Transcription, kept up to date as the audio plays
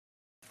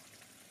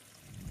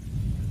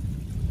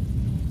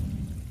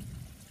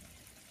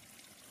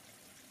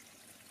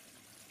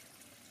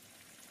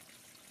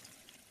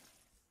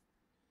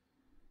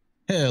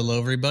Hello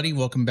everybody,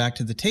 welcome back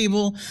to the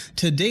table.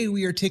 Today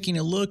we are taking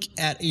a look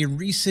at a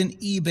recent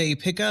eBay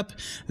pickup.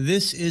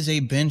 This is a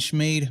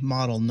Benchmade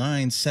Model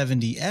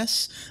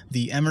 970S,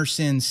 the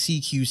Emerson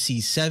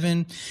CQC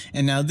 7.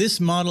 And now this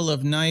model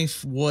of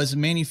knife was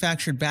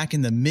manufactured back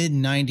in the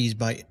mid-90s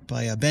by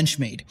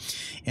Benchmade,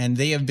 and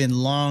they have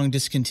been long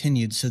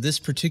discontinued. So this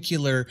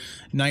particular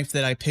knife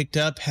that I picked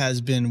up has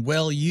been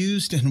well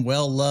used and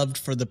well loved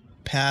for the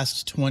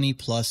past 20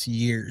 plus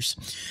years.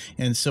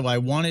 And so I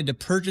wanted to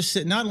purchase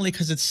it, not only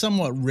because it's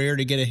somewhat rare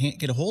to get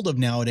a hold of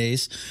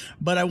nowadays,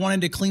 but I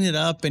wanted to clean it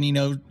up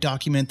and,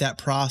 document that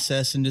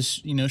process and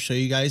just, show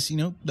you guys,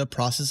 the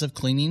process of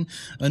cleaning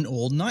an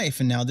old knife.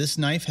 And now this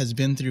knife has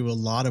been through a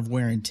lot of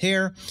wear and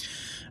tear.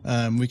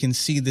 We can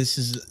see this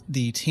is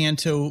the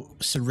Tanto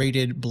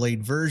serrated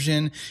blade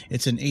version.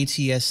 It's an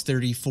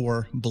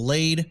ATS-34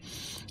 Blade.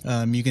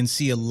 You can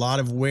see a lot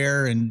of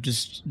wear and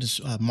just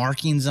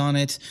markings on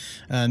it.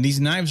 These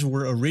knives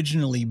were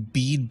originally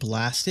bead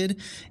blasted,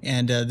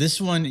 and this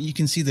one, you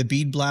can see the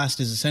bead blast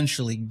is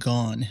essentially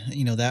gone.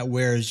 That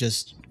wear is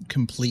just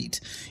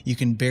complete. You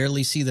can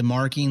barely see the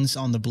markings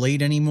on the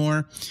blade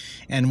anymore.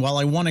 And while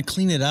I want to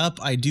clean it up,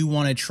 I do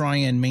want to try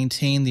and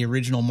maintain the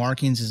original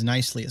markings as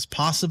nicely as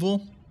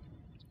possible.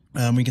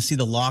 We can see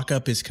the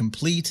lockup is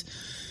complete.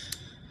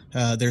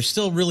 There's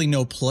still really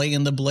no play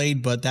in the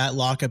blade, but that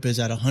lockup is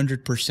at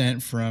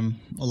 100% from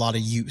a lot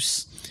of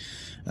use.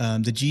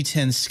 The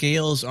G10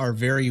 scales are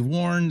very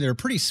worn. They're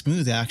pretty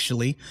smooth,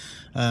 actually.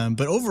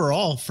 But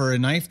overall, for a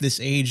knife this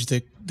age,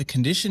 the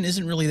condition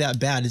isn't really that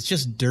bad. It's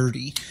just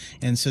dirty.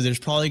 And so there's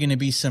probably going to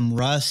be some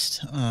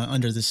rust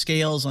under the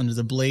scales, under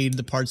the blade,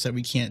 the parts that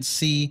we can't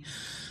see.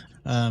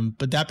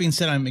 But that being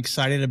said, I'm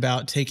excited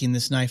about taking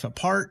this knife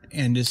apart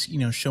and just,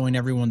 showing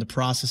everyone the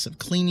process of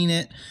cleaning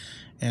it.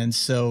 And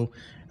so,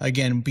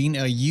 again, being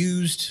a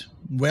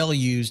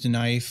well-used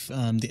knife,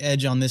 the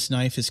edge on this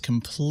knife is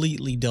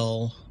completely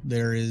dull.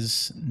 There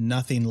is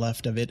nothing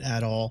left of it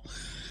at all.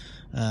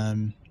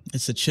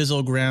 It's a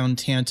chisel ground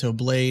Tanto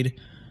blade.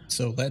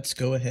 So let's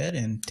go ahead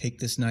and take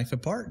this knife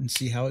apart and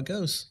see how it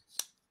goes.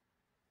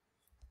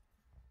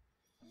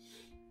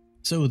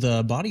 So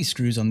the body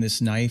screws on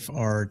this knife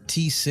are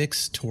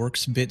T6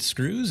 Torx bit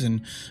screws,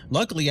 and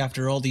luckily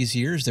after all these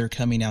years they're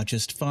coming out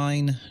just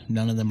fine.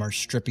 None of them are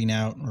stripping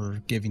out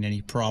or giving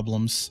any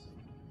problems.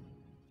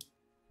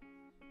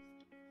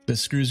 The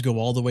screws go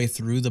all the way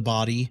through the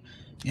body,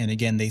 and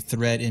again they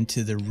thread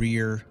into the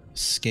rear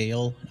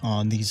scale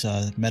on these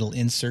metal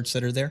inserts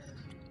that are there.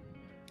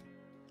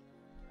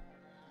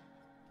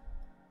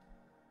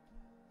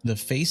 The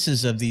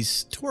faces of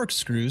these Torx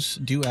screws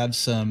do have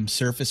some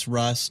surface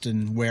rust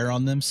and wear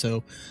on them,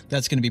 so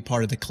that's going to be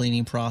part of the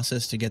cleaning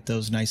process to get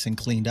those nice and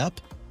cleaned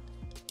up.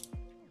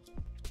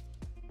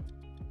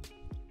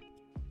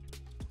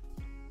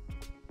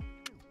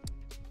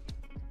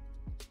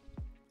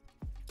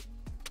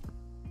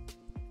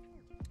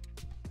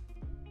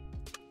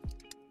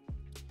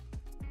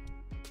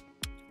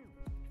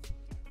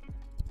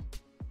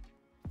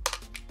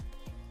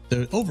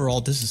 The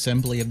overall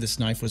disassembly of this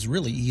knife was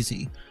really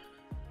easy.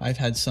 I've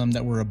had some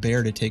that were a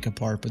bear to take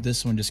apart, but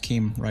this one just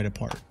came right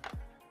apart.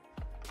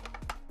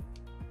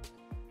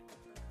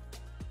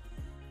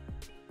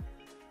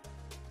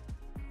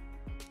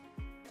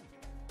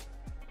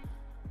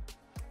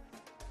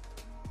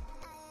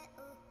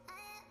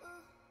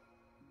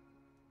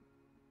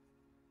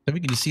 So we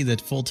can just see the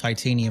full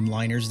titanium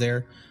liners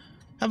there.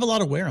 Have a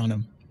lot of wear on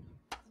them,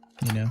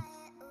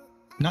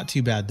 Not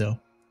too bad though.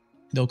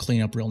 They'll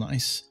clean up real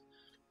nice.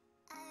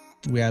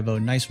 We have a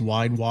nice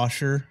wide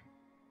washer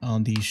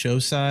on the show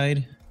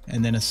side,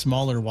 and then a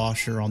smaller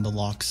washer on the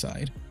lock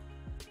side.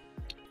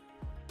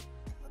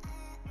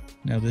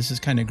 Now this is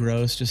kind of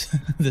gross, just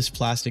this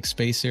plastic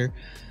spacer,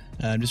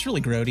 just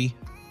really grody.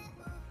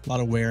 A lot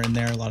of wear in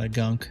there, a lot of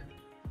gunk,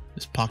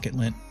 just pocket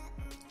lint.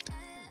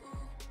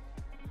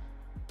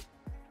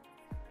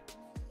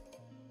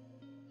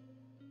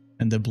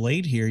 And the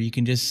blade here, you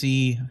can just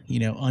see,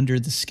 under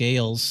the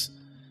scales,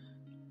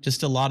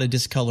 just a lot of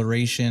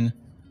discoloration,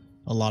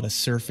 a lot of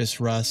surface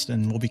rust,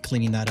 and we'll be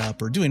cleaning that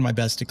up, or doing my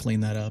best to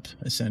clean that up,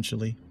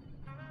 essentially.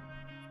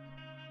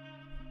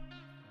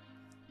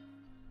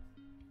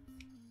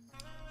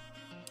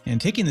 And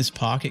taking this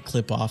pocket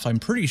clip off, I'm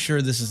pretty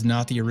sure this is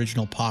not the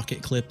original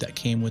pocket clip that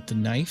came with the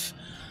knife.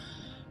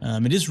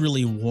 It is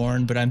really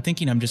worn, but I'm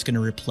thinking I'm just going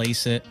to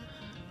replace it.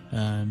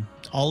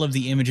 All of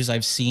the images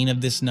I've seen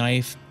of this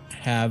knife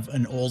have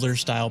an older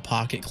style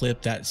pocket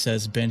clip that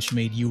says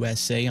Benchmade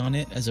USA on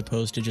it, as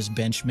opposed to just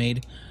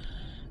Benchmade.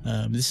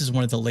 This is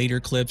one of the later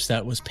clips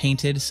that was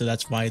painted, so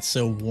that's why it's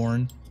so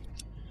worn.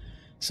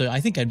 So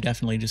I think I'm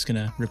definitely just going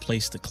to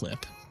replace the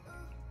clip.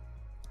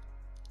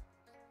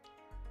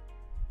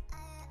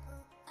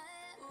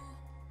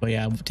 But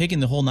yeah, taking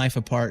the whole knife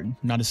apart,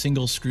 not a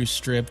single screw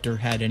stripped or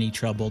had any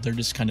trouble. They're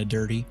just kind of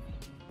dirty.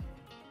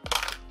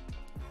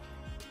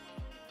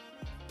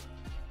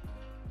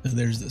 So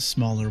there's the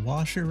smaller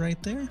washer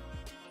right there.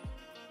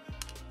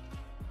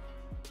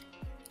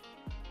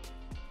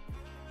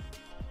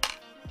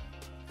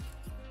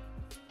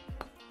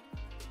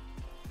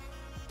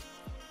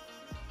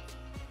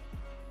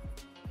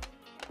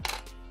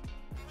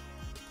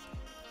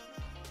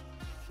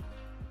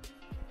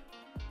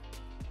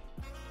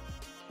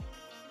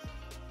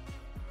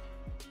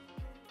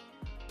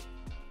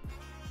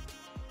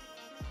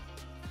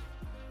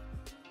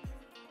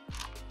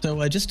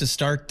 So just to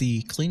start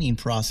the cleaning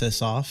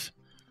process off,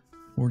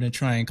 we're going to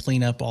try and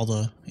clean up all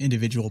the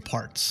individual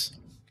parts.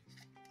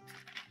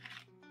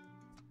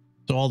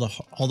 So all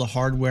the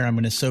hardware I'm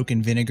going to soak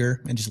in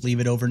vinegar and just leave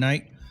it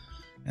overnight.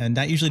 And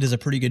that usually does a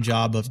pretty good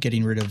job of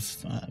getting rid of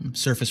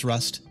surface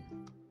rust.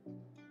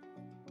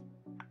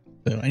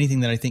 So anything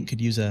that I think could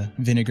use a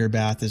vinegar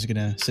bath is going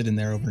to sit in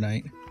there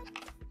overnight.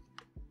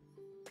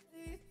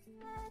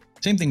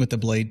 Same thing with the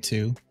blade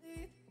too.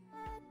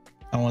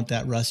 I want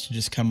that rust to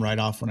just come right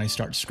off when I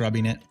start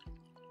scrubbing it.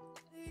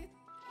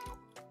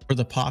 For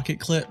the pocket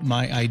clip,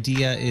 my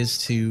idea is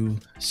to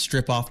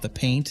strip off the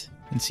paint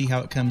and see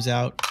how it comes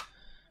out.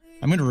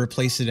 I'm going to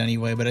replace it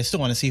anyway, but I still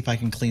want to see if I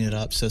can clean it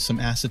up. So some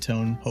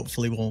acetone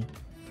hopefully will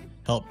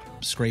help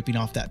scraping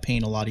off that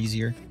paint a lot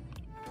easier.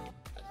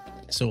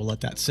 So we'll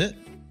let that sit.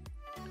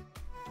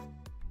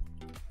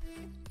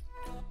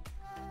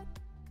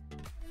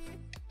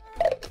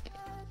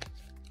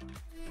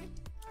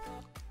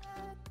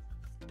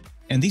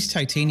 And these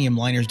titanium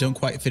liners don't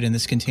quite fit in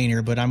this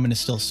container, but I'm going to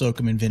still soak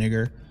them in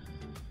vinegar,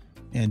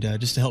 and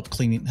just to help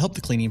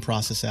the cleaning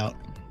process out.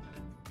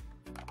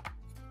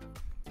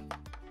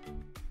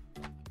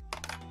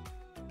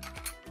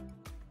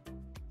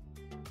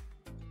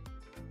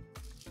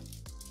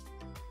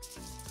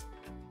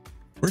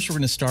 First, we're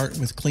going to start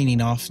with cleaning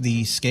off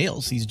the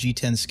scales, these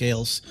G10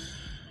 scales.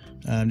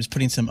 Just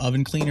putting some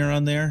oven cleaner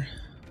on there.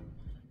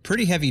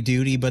 Pretty heavy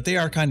duty, but they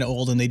are kind of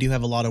old and they do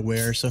have a lot of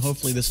wear, so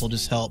hopefully this will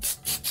just help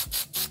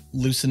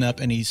loosen up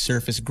any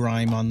surface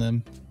grime on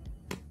them.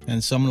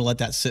 And so I'm going to let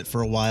that sit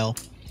for a while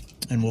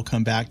and we'll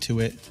come back to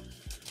it.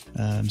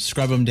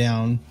 Scrub them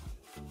down,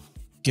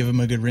 give them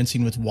a good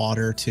rinsing with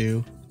water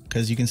too,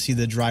 because you can see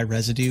the dry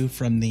residue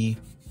from the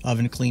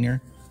oven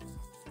cleaner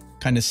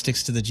kind of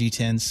sticks to the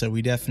G10, so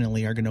we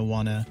definitely are going to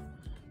want to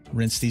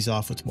rinse these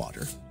off with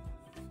water.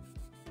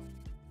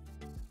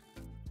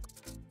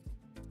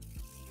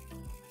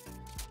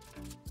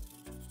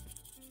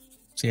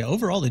 So yeah,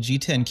 overall the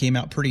G10 came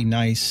out pretty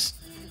nice,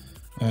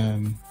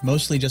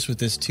 mostly just with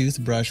this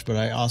toothbrush, but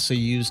I also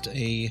used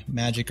a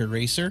magic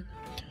eraser,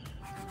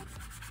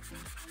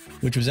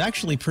 which was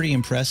actually pretty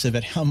impressive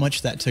at how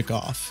much that took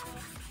off.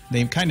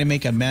 They kind of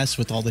make a mess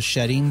with all the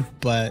shedding,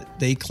 but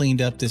they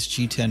cleaned up this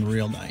G10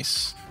 real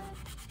nice.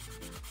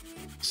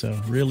 So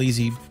real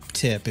easy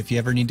tip, if you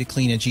ever need to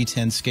clean a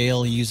G10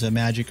 scale, use a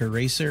magic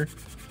eraser,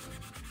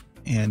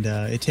 and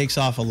it takes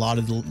off a lot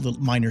of the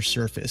minor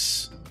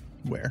surface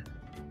wear.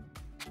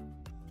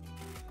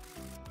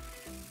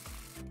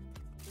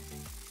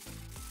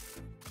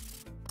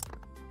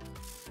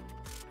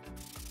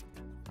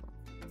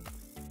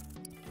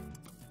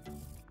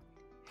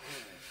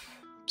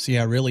 So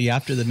yeah, really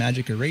after the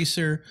magic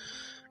eraser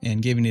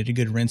and giving it a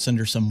good rinse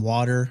under some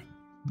water,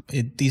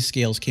 these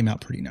scales came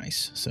out pretty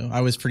nice. So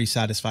I was pretty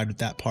satisfied with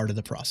that part of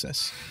the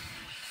process.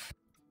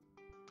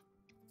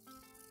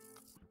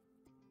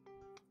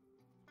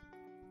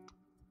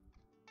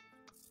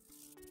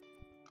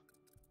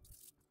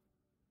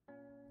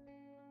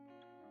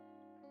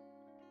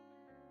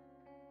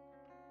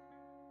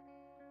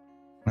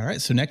 All right,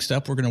 so next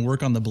up we're going to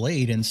work on the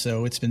blade, and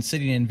so it's been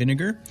sitting in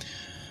vinegar.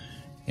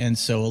 And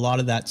so a lot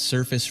of that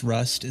surface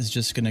rust is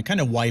just going to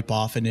kind of wipe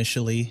off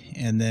initially.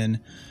 And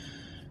then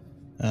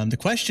the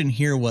question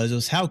here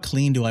was how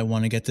clean do I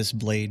want to get this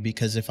blade?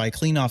 Because if I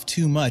clean off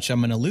too much, I'm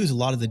going to lose a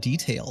lot of the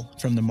detail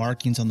from the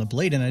markings on the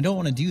blade. And I don't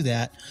want to do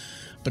that,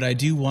 but I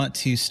do want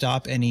to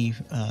stop any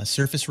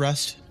surface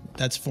rust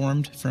that's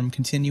formed from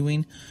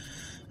continuing.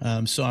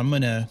 So I'm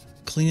going to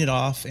clean it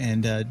off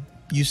and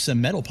use some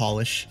metal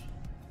polish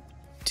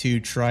to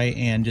try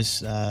and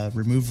just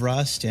remove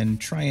rust and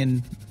try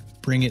and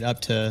bring it up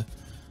to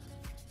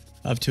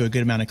a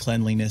good amount of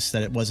cleanliness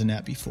that it wasn't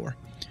at before.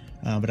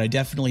 But I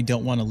definitely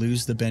don't want to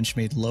lose the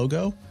Benchmade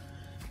logo.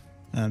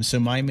 So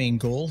my main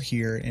goal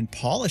here in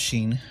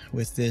polishing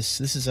with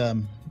this is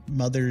a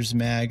Mother's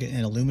Mag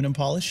and aluminum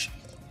polish.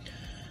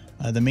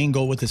 The main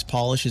goal with this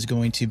polish is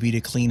going to be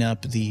to clean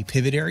up the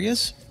pivot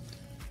areas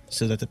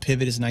so that the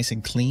pivot is nice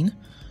and clean.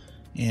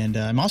 And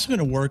I'm also going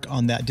to work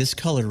on that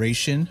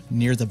discoloration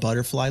near the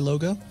butterfly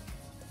logo.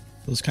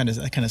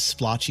 That kind of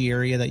splotchy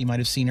area that you might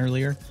have seen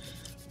earlier.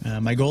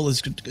 My goal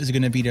is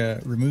going to be to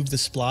remove the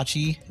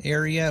splotchy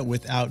area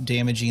without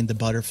damaging the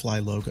butterfly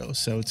logo.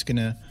 So it's going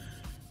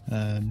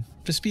to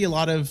just be a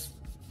lot of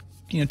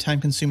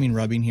time-consuming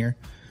rubbing here.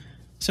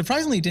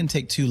 Surprisingly, it didn't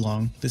take too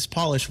long. This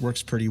polish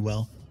works pretty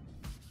well.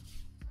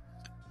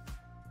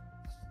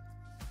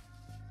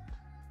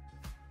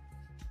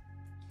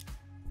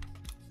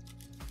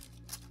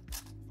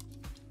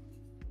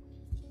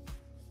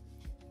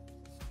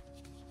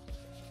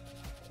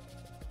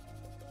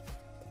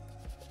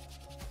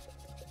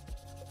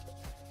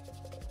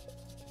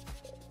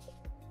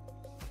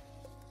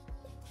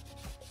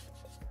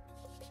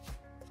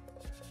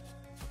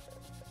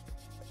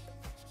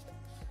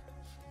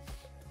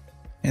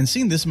 And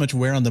seeing this much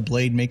wear on the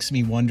blade makes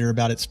me wonder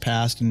about its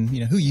past and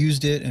who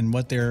used it and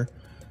what their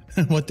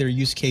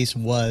use case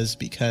was,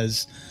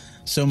 because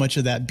so much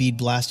of that bead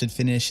blasted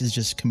finish is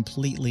just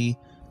completely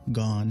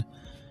gone.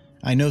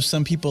 I know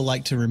some people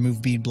like to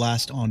remove bead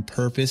blast on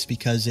purpose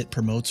because it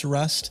promotes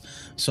rust.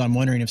 So I'm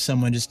wondering if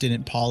someone just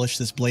didn't polish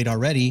this blade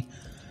already,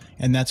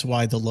 and that's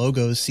why the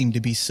logos seem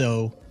to be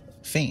so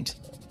faint,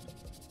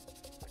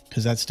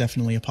 because that's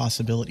definitely a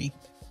possibility.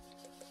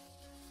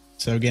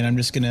 So again, I'm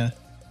just going to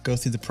go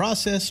through the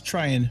process,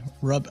 try and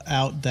rub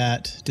out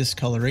that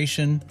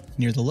discoloration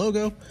near the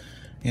logo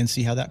and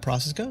see how that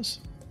process goes.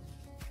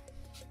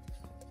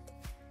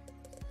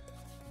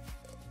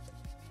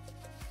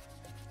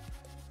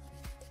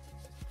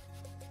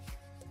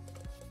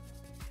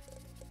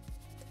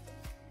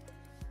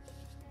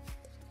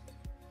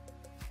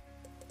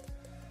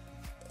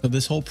 So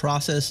this whole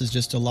process is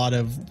just a lot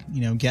of,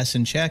 guess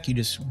and check. You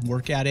just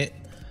work at it,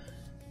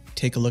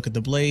 take a look at the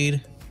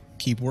blade,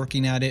 keep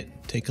working at it,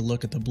 take a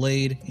look at the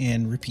blade,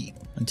 and repeat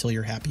until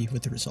you're happy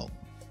with the result.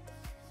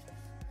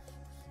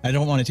 I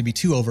don't want it to be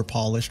too over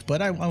polished,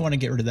 but I want to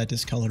get rid of that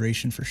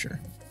discoloration for sure.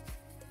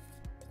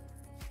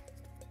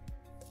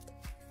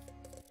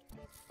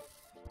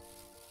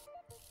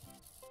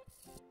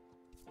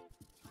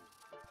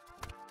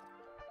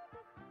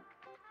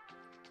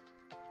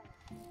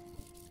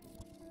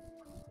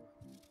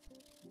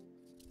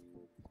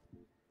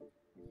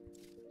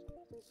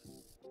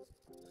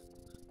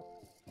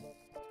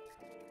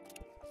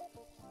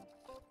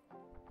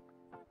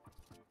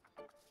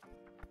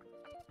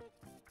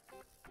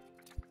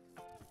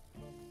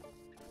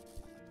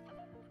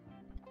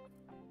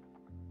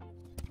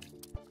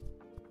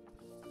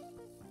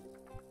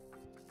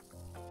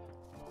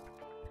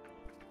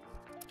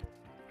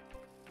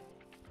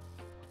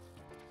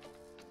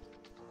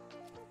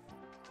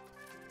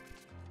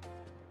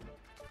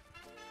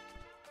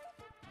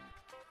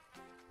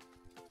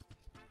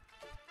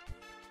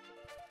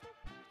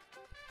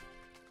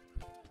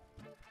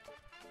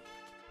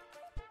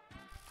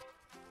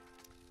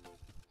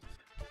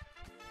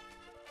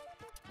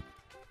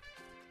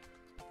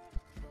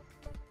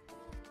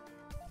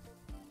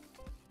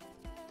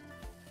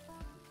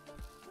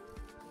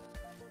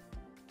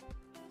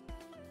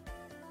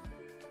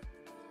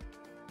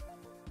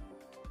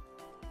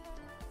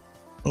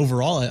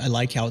 Overall, I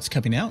like how it's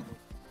coming out.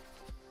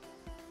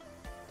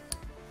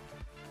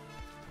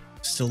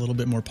 Still a little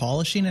bit more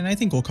polishing, and I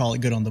think we'll call it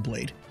good on the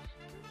blade.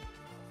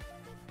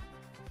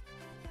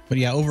 But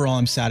yeah, overall,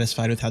 I'm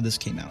satisfied with how this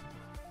came out.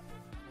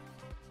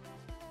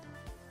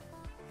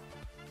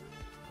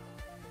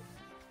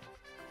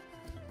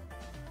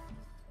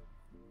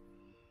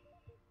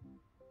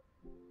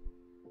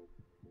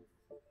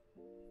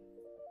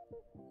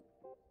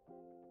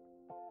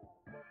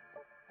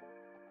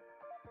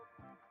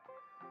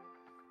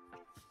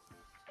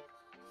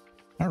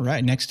 All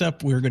right, next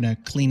up, we're going to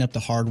clean up the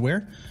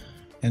hardware.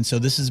 And so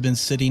this has been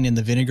sitting in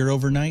the vinegar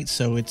overnight,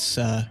 so it's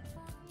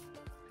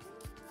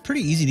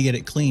pretty easy to get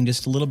it clean,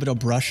 just a little bit of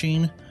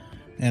brushing.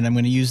 And I'm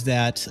going to use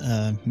that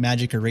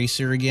magic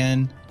eraser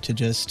again to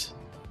just,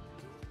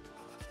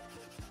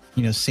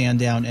 sand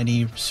down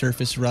any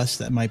surface rust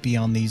that might be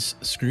on these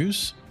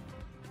screws.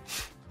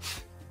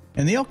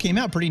 And they all came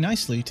out pretty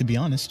nicely, to be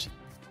honest.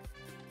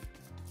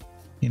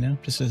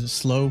 Just a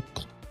slow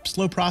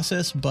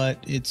process,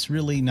 but it's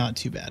really not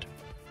too bad.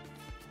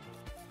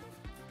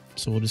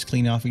 So we'll just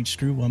clean off each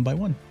screw one by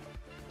one.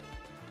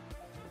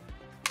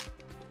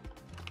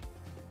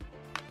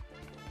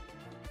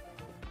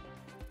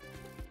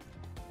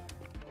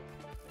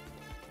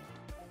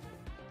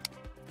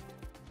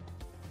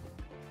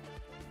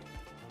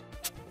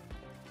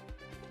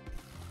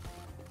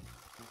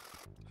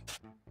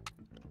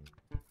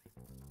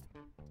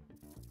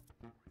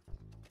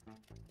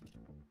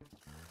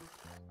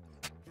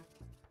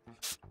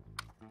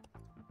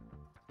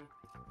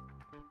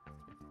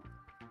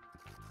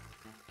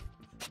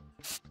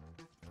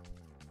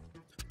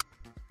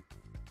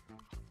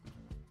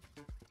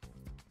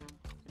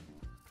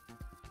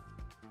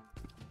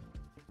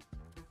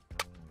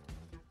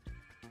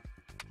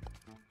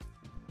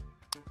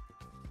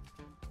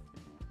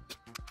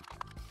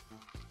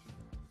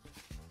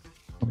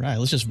 All right,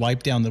 let's just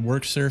wipe down the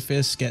work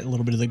surface, get a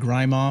little bit of the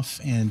grime off,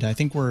 and I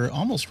think we're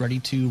almost ready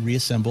to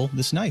reassemble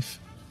this knife.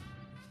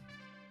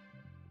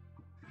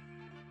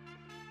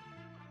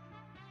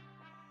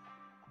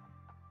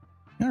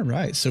 All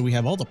right, so we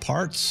have all the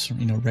parts,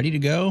 ready to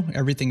go.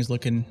 Everything's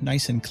looking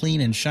nice and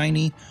clean and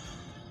shiny.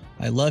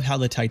 I love how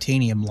the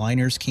titanium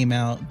liners came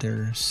out.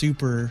 They're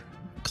super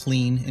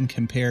clean in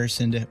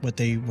comparison to what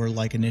they were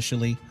like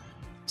initially,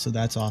 so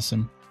that's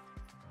awesome.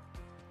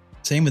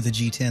 Same with the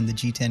G10. The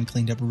G10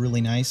 cleaned up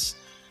really nice.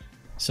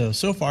 So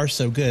far,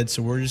 so good.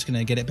 So we're just going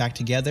to get it back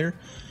together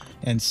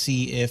and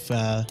see if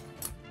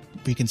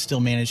we can still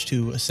manage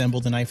to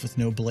assemble the knife with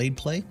no blade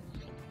play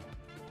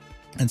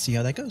and see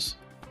how that goes.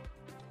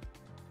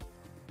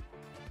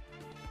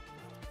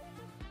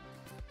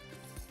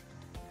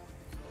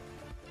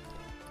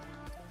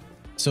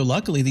 So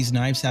luckily these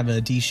knives have a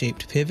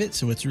D-shaped pivot,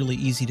 so it's really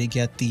easy to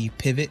get the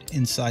pivot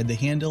inside the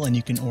handle and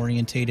you can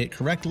orientate it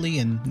correctly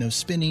and no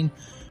spinning.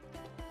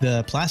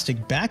 The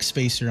plastic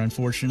backspacer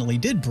unfortunately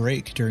did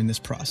break during this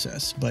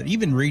process, but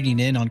even reading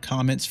in on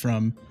comments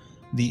from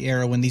the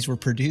era when these were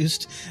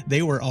produced,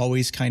 they were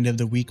always kind of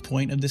the weak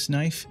point of this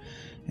knife.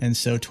 And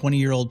so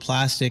 20-year-old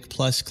plastic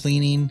plus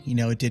cleaning, you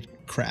know, it did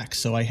crack.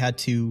 So I had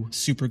to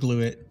super glue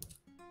it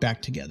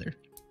back together.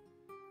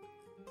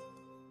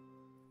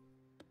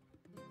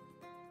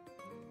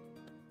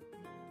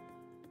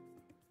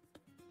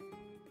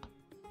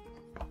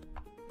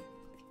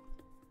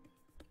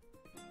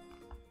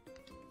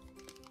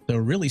 So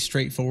really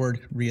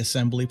straightforward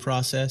reassembly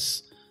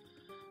process.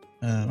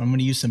 I'm going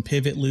to use some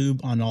pivot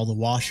lube on all the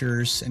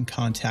washers and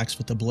contacts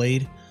with the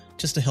blade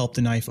just to help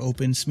the knife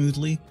open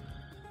smoothly.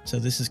 So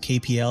this is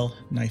KPL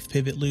knife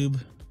pivot lube,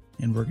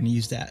 and we're going to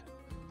use that.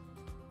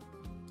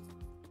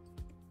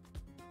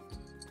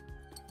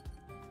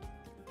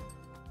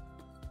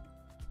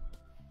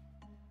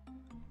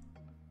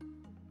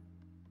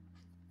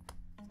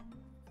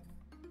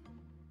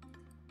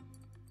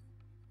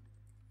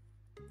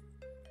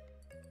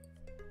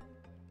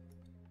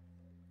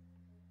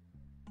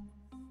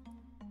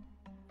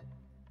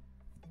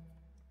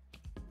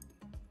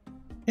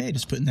 Okay,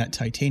 just putting that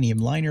titanium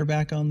liner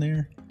back on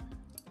there.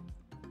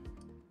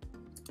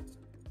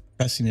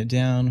 Pressing it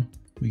down,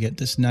 we get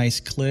this nice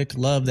click.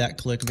 Love that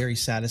click, very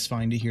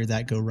satisfying to hear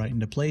that go right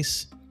into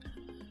place.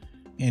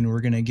 And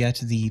we're gonna get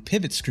the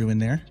pivot screw in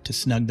there to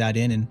snug that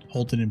in and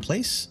hold it in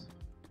place.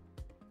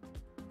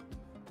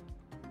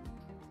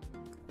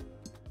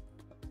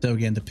 So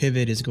again, the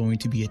pivot is going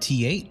to be a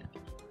T8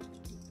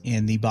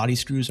 and the body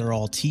screws are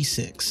all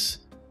T6.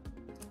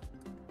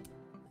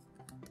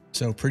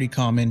 So pretty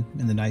common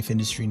in the knife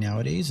industry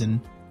nowadays, and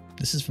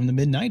this is from the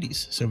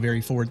mid-90s, so very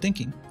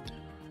forward-thinking.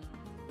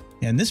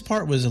 And this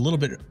part was a little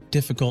bit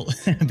difficult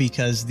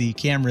because the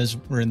cameras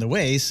were in the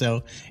way,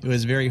 so it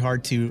was very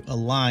hard to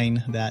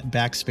align that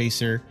back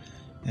spacer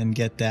and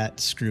get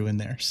that screw in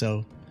there.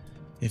 So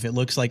if it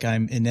looks like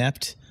I'm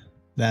inept,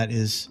 that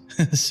is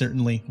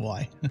certainly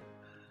why.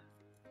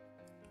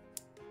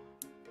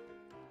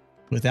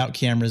 Without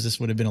cameras, this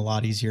would have been a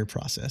lot easier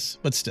process,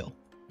 but still,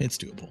 it's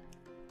doable.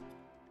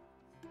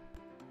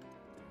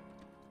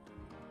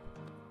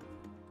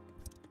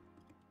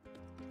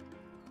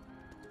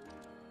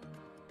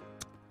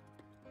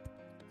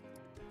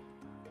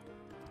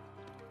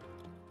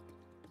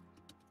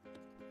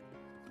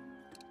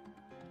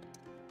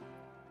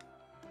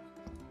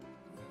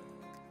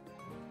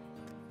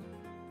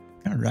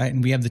 All right,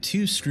 and we have the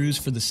two screws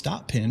for the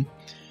stop pin,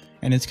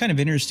 and it's kind of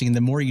interesting.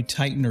 The more you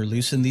tighten or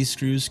loosen these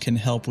screws can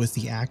help with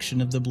the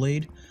action of the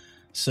blade.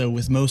 So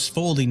with most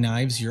folding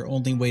knives, your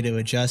only way to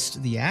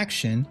adjust the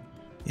action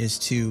is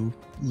to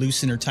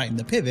loosen or tighten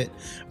the pivot.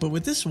 But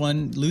with this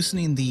one,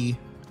 loosening the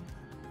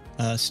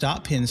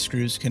stop pin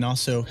screws can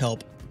also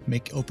help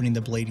make opening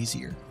the blade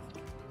easier.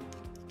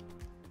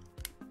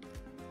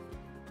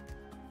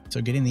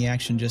 So getting the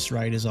action just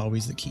right is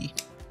always the key.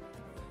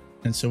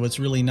 And so what's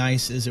really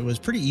nice is it was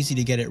pretty easy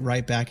to get it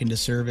right back into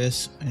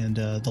service, and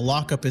the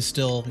lockup is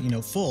still, you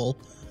know, full,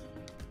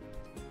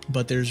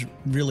 but there's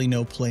really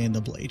no play in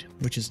the blade,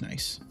 which is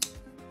nice.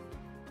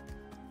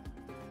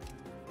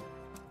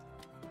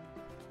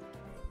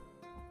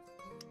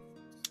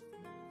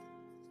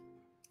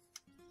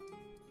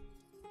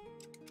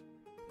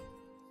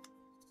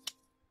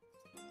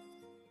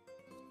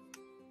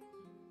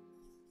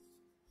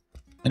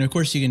 And of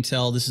course you can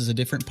tell this is a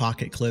different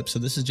pocket clip. So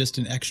this is just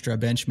an extra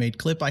Benchmade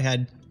clip I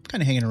had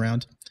kind of hanging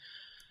around.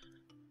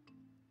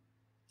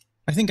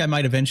 I think I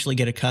might eventually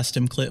get a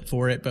custom clip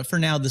for it, but for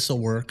now this will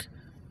work.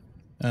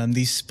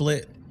 These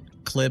split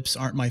clips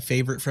aren't my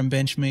favorite from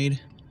Benchmade.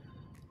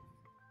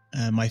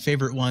 My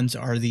favorite ones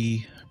are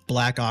the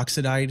black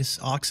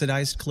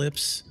oxidized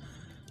clips.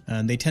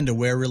 They tend to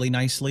wear really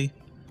nicely,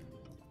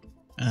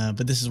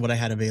 but this is what I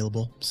had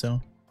available,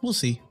 so we'll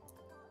see.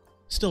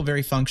 Still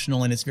very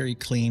functional, and it's very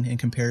clean in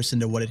comparison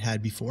to what it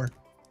had before.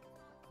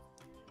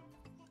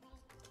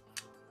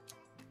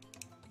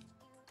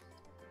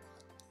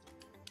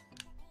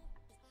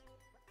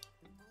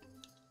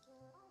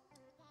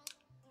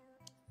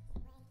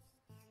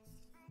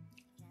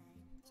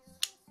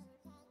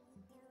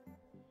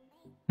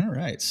 All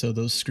right, so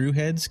those screw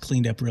heads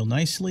cleaned up real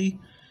nicely,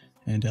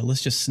 and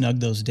let's just snug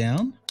those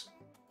down.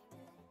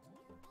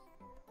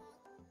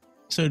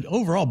 So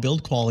overall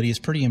build quality is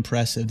pretty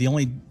impressive. The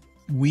only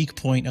weak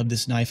point of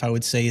this knife, I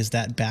would say, is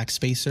that back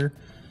spacer.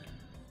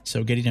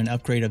 So getting an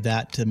upgrade of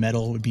that to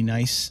metal would be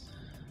nice.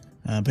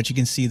 But you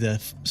can see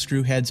the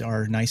screw heads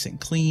are nice and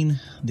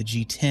clean. The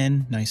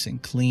G10, nice and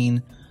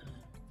clean.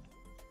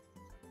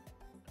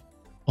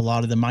 A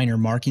lot of the minor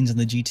markings on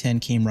the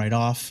G10 came right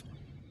off.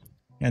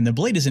 And the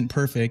blade isn't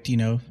perfect, you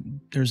know,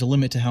 there's a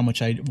limit to how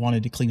much I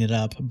wanted to clean it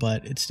up,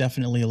 but it's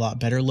definitely a lot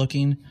better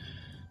looking.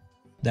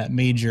 That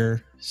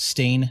major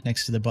stain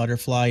next to the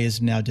butterfly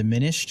is now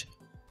diminished.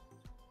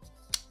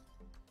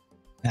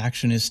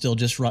 Action is still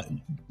just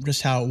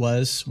how it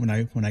was when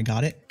I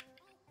got it.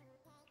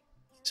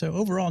 So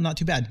overall, not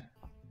too bad.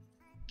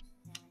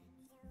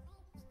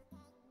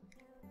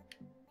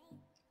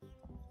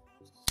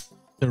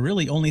 The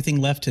really only thing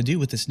left to do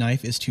with this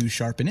knife is to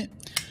sharpen it.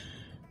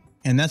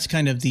 And that's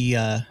kind of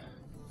the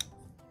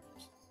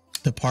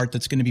the part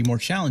that's going to be more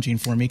challenging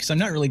for me, because I'm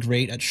not really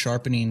great at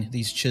sharpening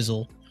these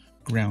chisel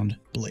ground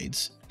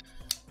blades.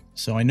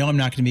 So I know I'm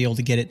not going to be able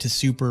to get it to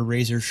super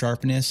razor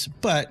sharpness,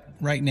 but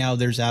right now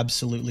there's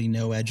absolutely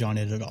no edge on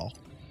it at all.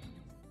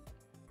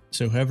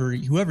 So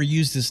whoever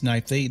used this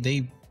knife,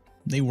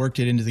 they worked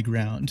it into the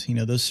ground. You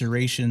know, those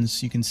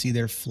serrations, you can see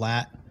they're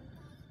flat.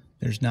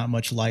 There's not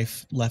much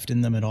life left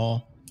in them at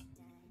all.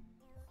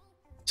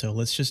 So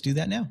let's just do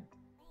that now.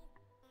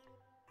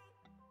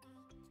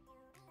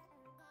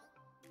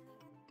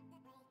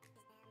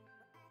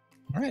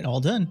 All right, all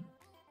done.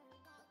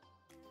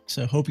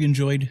 So hope you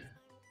enjoyed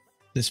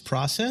this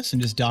process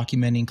and just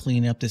documenting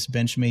cleaning up this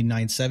Benchmade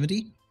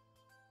 970.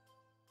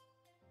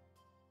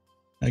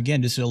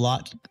 Again, just a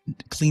lot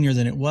cleaner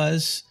than it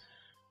was.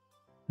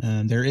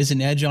 There is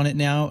an edge on it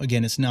now.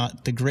 Again, it's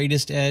not the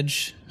greatest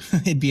edge.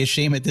 It'd be a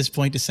shame at this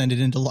point to send it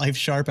into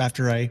Lifesharp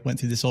after I went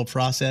through this whole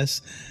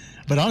process.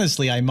 But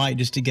honestly, I might,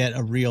 just to get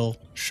a real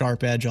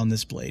sharp edge on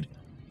this blade.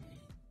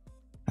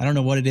 I don't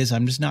know what it is.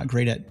 I'm just not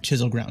great at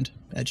chisel ground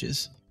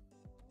edges.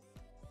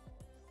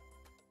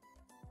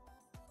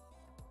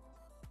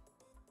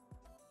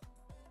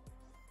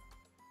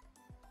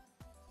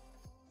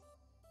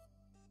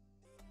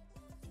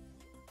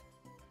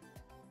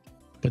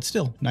 But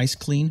still, nice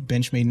clean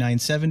Benchmade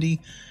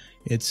 970.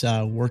 It's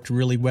worked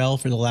really well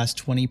for the last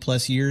 20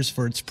 plus years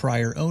for its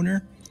prior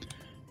owner,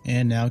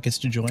 and now it gets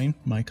to join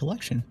my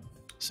collection.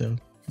 So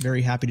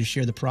very happy to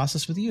share the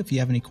process with you. If you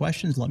have any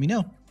questions, let me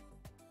know.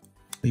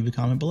 Leave a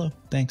comment below.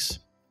 Thanks.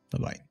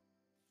 Bye-bye.